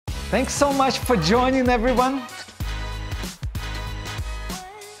Thanks so much for joining, everyone.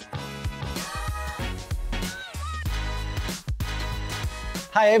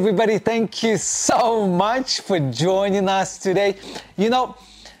 Hi everybody, thank you so much for joining us today. You know,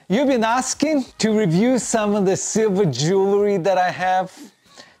 you've been asking to review some of the silver jewelry that I have,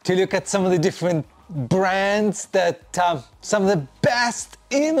 to look at some of the different brands that, some of the best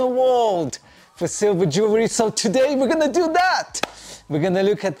in the world for silver jewelry. So today we're gonna do that. We're gonna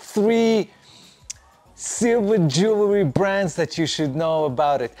look at 3 silver jewelry brands that you should know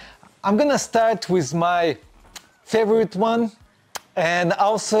about it. I'm gonna start with my favorite one, and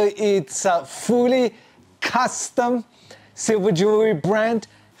also it's a fully custom silver jewelry brand,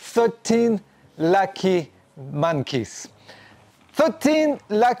 13 Lucky Monkeys. 13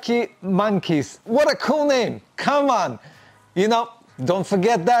 Lucky Monkeys, what a cool name, come on. You know, don't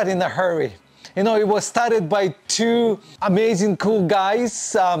forget that in a hurry. You know, it was started by 2 amazing cool guys,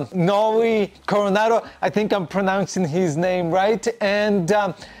 Nori Coronado, I think I'm pronouncing his name right, and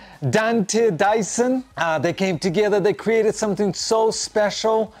Dante Dyson. They came together, they created something so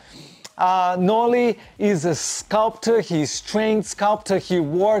special. Noli is a sculptor, he's trained sculptor, he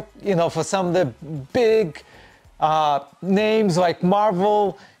worked, you know, for some of the big names like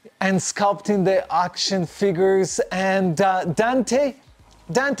Marvel and sculpting the action figures. And Dante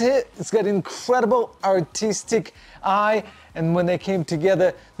has got incredible artistic eye, and when they came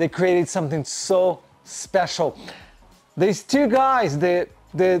together, they created something so special. These 2 guys, the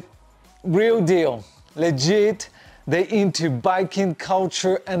real deal, legit, they're into biking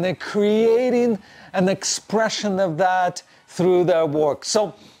culture and they're creating an expression of that through their work.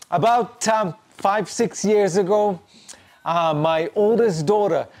 So about 5-6 years ago, my oldest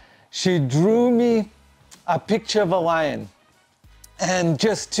daughter, she drew me a picture of a lion. And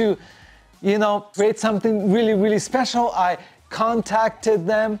just to, you know, create something really, really special, I contacted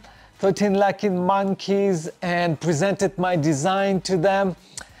them, 13 Lucky Monkeys, and presented my design to them.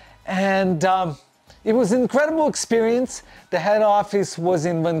 And it was an incredible experience. The head office was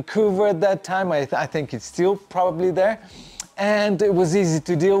in Vancouver at that time. I think it's still probably there. And it was easy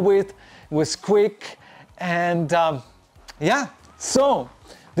to deal with. It was quick. And yeah, so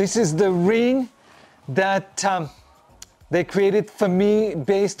this is the ring that they created for me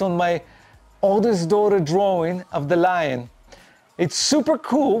based on my oldest daughter drawing of the lion. It's super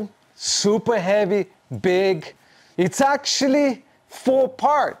cool, super heavy, big. It's actually 4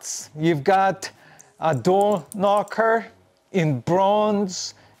 parts. You've got a door knocker in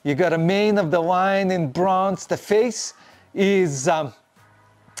bronze. You got a mane of the lion in bronze. The face is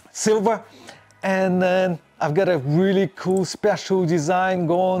silver. And then I've got a really cool special design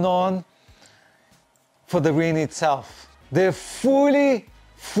going on for the ring itself. They're fully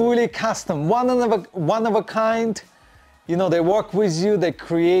custom, one of a kind. You know, they work with you, they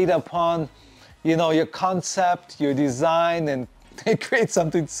create upon, you know, your concept, your design, and they create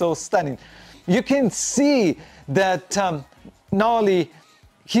something so stunning. You can see that Noli,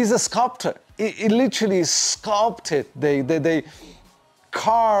 he's a sculptor. He literally sculpted. They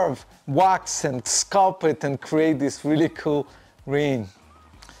carve wax and sculpt it and create this really cool ring.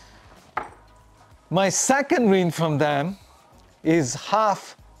 My second ring from them is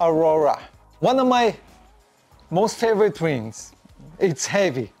Half Aurora. One of my most favorite rings. It's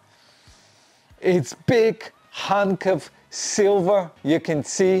heavy. It's big hunk of silver, you can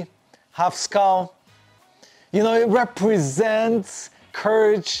see, half skull. You know, it represents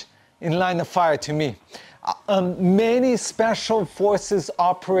courage in line of fire to me. Many special forces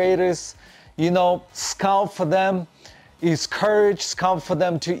operators, you know, skull for them is courage, skull for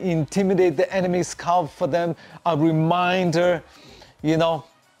them to intimidate the enemy, skull for them a reminder, you know,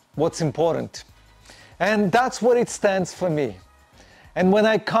 what's important. And that's what it stands for me. And when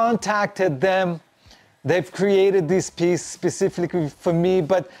I contacted them, they've created this piece specifically for me,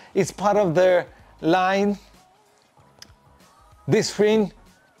 but it's part of their line. This ring,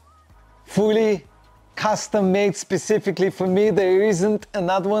 fully custom made specifically for me. There isn't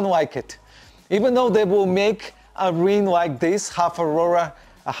another one like it. Even though they will make a ring like this, half aurora,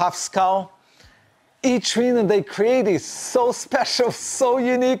 a half skull, each ring that they create is so special, so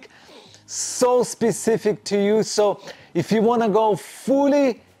unique, so specific to you. So if you want to go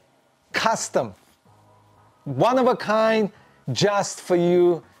fully custom, one of a kind, just for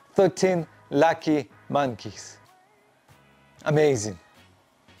you, 13 Lucky Monkeys. Amazing.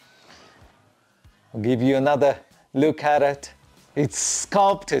 I'll give you another look at it. It's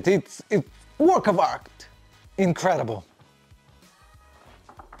sculpted, it's work of art. Incredible.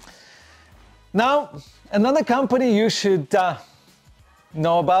 Now, another company you should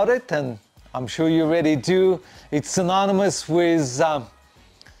know about it, and I'm sure you already do. It's synonymous with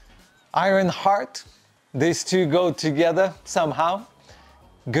Iron Heart. These two go together somehow.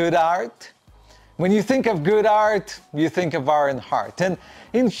 Goodart. When you think of Goodart, you think of Iron Heart. And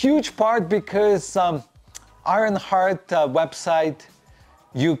in huge part because Iron Heart website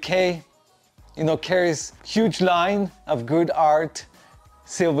UK, carries huge line of Goodart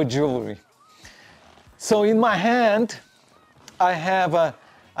silver jewelry. So in my hand, I have a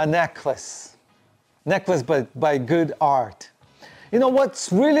necklace by Goodart.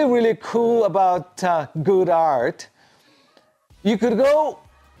 What's really, really cool about Goodart, you could go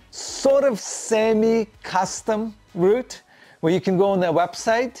sort of semi-custom route where you can go on their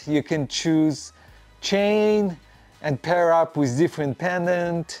website, you can choose chain and pair up with different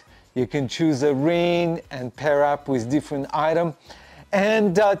pendant, you can choose a ring and pair up with different item.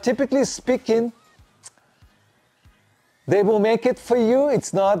 And typically speaking, they will make it for you.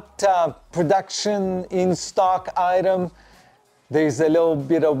 It's not production in stock item. There's a little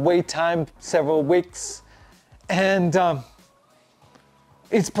bit of wait time, several weeks, and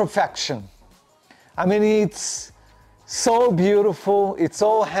it's perfection. I mean, it's so beautiful. It's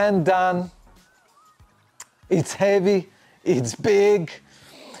all hand done. It's heavy. It's big.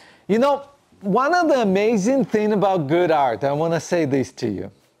 One of the amazing things about Goodart, I want to say this to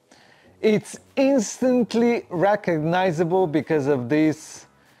you. It's instantly recognizable because of this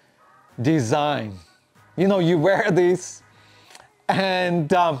design. You wear this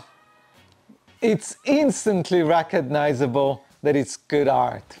and it's instantly recognizable that it's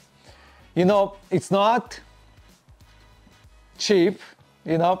Goodart. It's not cheap,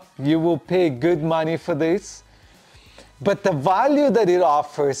 you will pay good money for this, but the value that it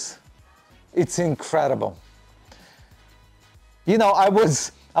offers, it's incredible. I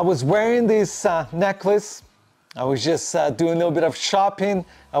was wearing this necklace. I was just doing a little bit of shopping.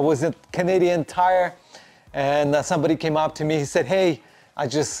 I was at Canadian Tire and somebody came up to me. He said, "Hey, I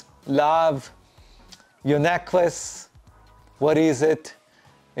just love your necklace. What is it?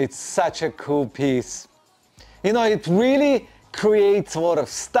 It's such a cool piece." It really creates a lot of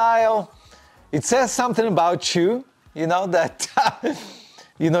style. It says something about you, that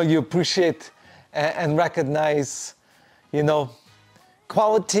you appreciate and recognize,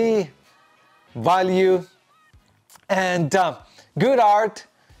 quality, value, and Goodart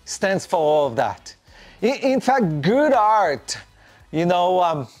stands for all of that. In fact, Goodart,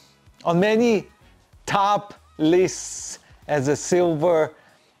 on many top lists as a silver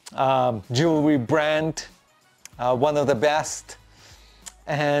jewelry brand, one of the best.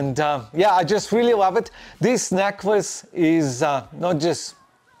 And yeah, I just really love it. This necklace is not just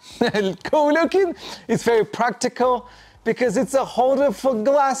cool looking, it's very practical because it's a holder for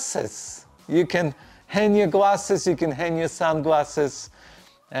glasses. You can hang your glasses, you can hang your sunglasses,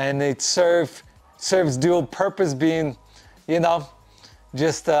 and it serves dual purpose, being,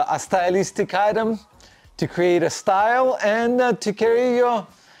 just a stylistic item to create a style and to carry your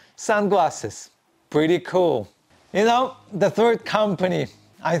sunglasses. Pretty cool. The third company,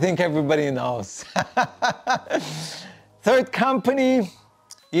 I think everybody knows. Third company,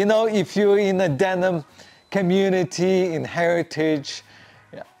 if you're in a denim community, in heritage,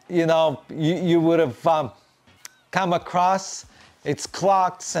 you would have come across its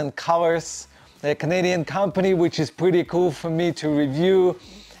Clocks and Colors, a Canadian company, which is pretty cool for me to review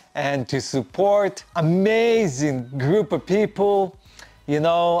and to support. Amazing group of people.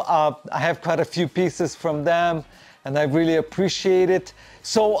 I have quite a few pieces from them and I really appreciate it.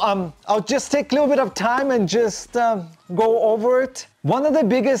 So I'll just take a little bit of time and just go over it. One of the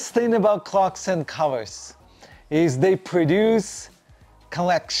biggest things about Clocks and Colors is they produce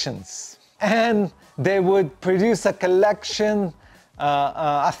collections, and they would produce a collection,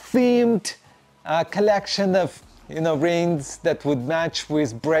 a themed collection of rings that would match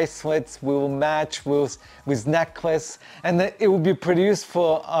with bracelets, will match with necklace, and it will be produced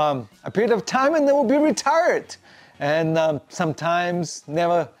for a period of time and they will be retired and sometimes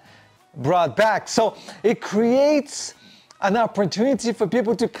never brought back. So it creates an opportunity for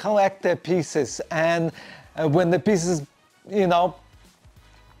people to collect their pieces, and when the pieces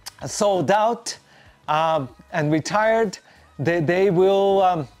sold out and retired, they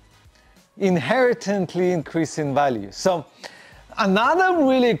will inherently increase in value. So another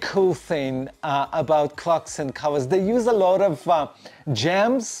really cool thing about Clocks and Colors, they use a lot of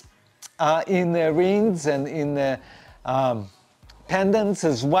gems in their rings and in their pendants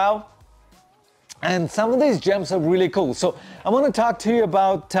as well. And some of these gems are really cool. So I want to talk to you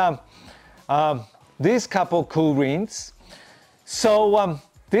about these couple cool rings. So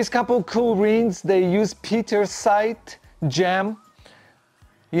these couple cool rings, they use petersite gem,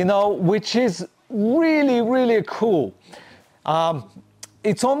 which is really, really cool.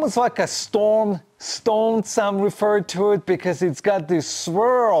 it's almost like a stone, some refer to it because it's got this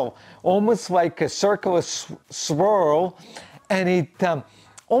swirl, almost like a circular swirl, and it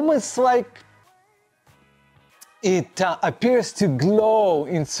almost like it appears to glow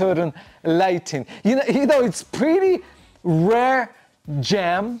in certain lighting. You know, it's pretty rare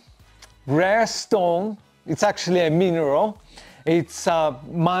gem, rare stone. It's actually a mineral. It's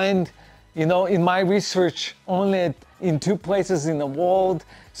mined, you know, in my research only in 2 places in the world,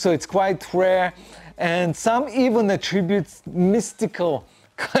 so it's quite rare. And some even attribute mystical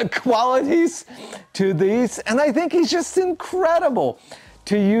qualities to these, and I think it's just incredible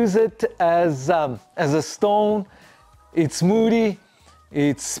to use it as a stone. It's moody,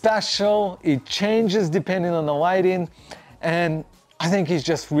 it's special, it changes depending on the lighting, and I think it's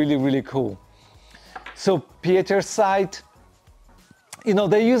just really, really cool. So pietersite, you know,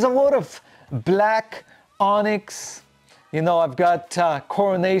 they use a lot of black onyx. You know, I've got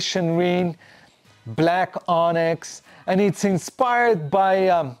coronation ring, black onyx, and it's inspired by,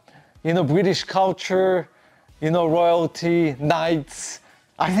 you know, British culture, you know, royalty, knights.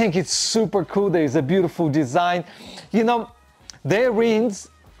 I think it's super cool. There's a beautiful design. You know, their rings,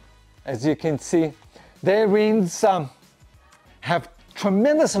 as you can see, their rings have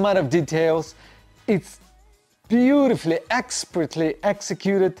tremendous amount of details. It's beautifully, expertly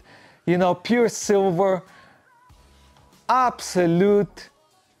executed, you know, pure silver, absolute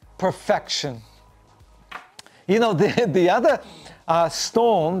perfection. You know, the other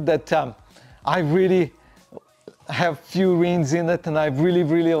stone that I really have few rings in it and I really,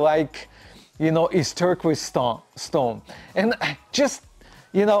 really like, you know, is turquoise stone. And just,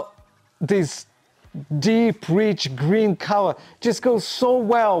 you know, this deep, rich green color just goes so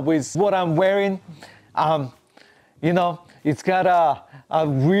well with what I'm wearing. You know, it's got a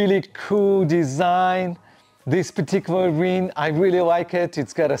really cool design. This particular ring, I really like it.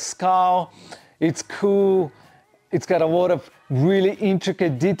 It's got a skull. It's cool. It's got a lot of really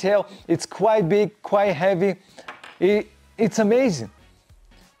intricate detail. It's quite big, quite heavy. It's amazing.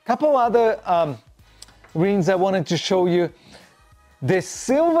 Couple other rings I wanted to show you. The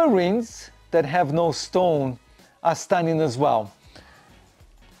silver rings that have no stone are stunning as well.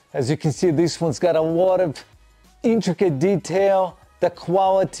 As you can see, this one's got a lot of intricate detail. The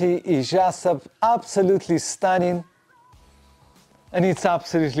quality is just absolutely stunning, and it's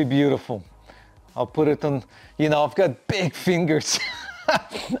absolutely beautiful. I'll put it on, you know, I've got big fingers.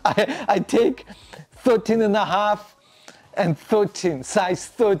 I take 13 and a half and 13, size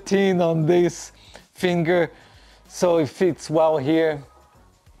 13 on this finger, so it fits well here.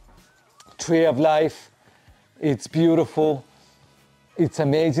 Tree of Life, it's beautiful. It's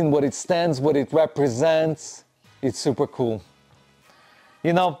amazing what it stands, what it represents. It's super cool.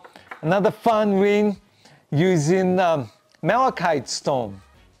 You know, another fun ring using malachite stone.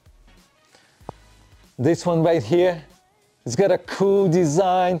 This one right here, it's got a cool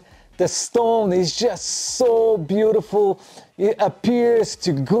design. The stone is just so beautiful. It appears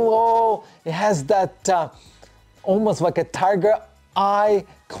to glow. It has that almost like a tiger eye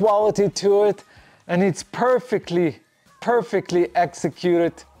quality to it. And it's perfectly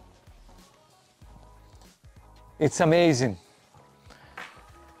executed. It's amazing.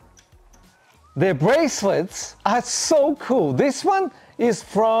 The bracelets are so cool. This one is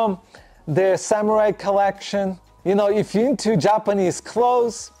from the samurai collection. You know, if you're into Japanese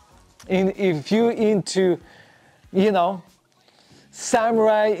clothes, if you're into, you know,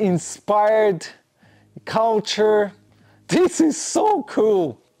 samurai inspired culture, this is so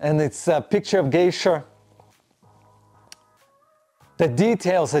cool. And it's a picture of geisha. The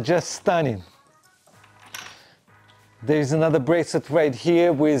details are just stunning. There's another bracelet right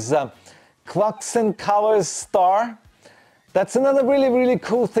here with Clocks and Colors star. That's another really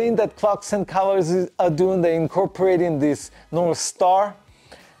cool thing that Clocks and Colors are doing. They're incorporating this North Star,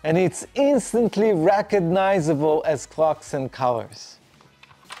 and it's instantly recognizable as Clocks and Colors.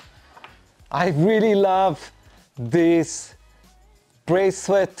 I really love this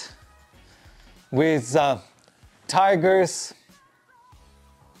bracelet with tigers.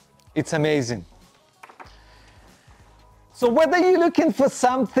 It's amazing. So whether you're looking for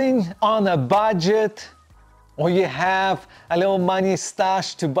something on a budget, or you have a little money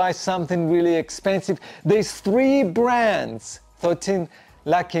stashed to buy something really expensive, there's 3 brands. 13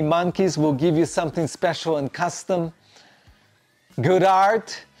 Lucky Monkeys will give you something special and custom.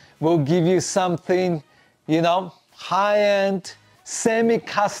 Goodart will give you something, you know, high-end,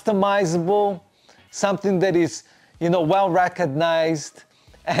 semi-customizable, something that is, you know, well recognized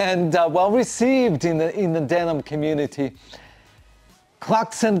and well received in the denim community.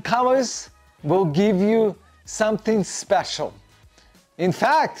 Clocks and Colors will give you something special. In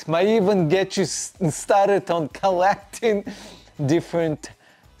fact, might even get you started on collecting different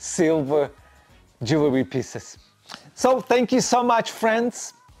silver jewelry pieces. So thank you so much,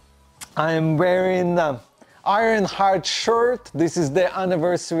 friends. I am wearing Ironheart shirt. This is the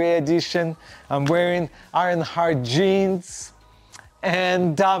anniversary edition. I'm wearing Ironheart jeans.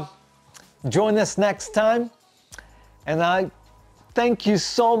 And join us next time. And I thank you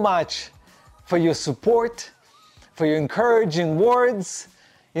so much for your support, for your encouraging words.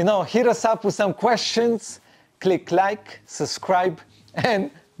 You know, hit us up with some questions. Click like, subscribe, and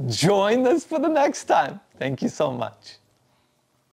join us for the next time. Thank you so much.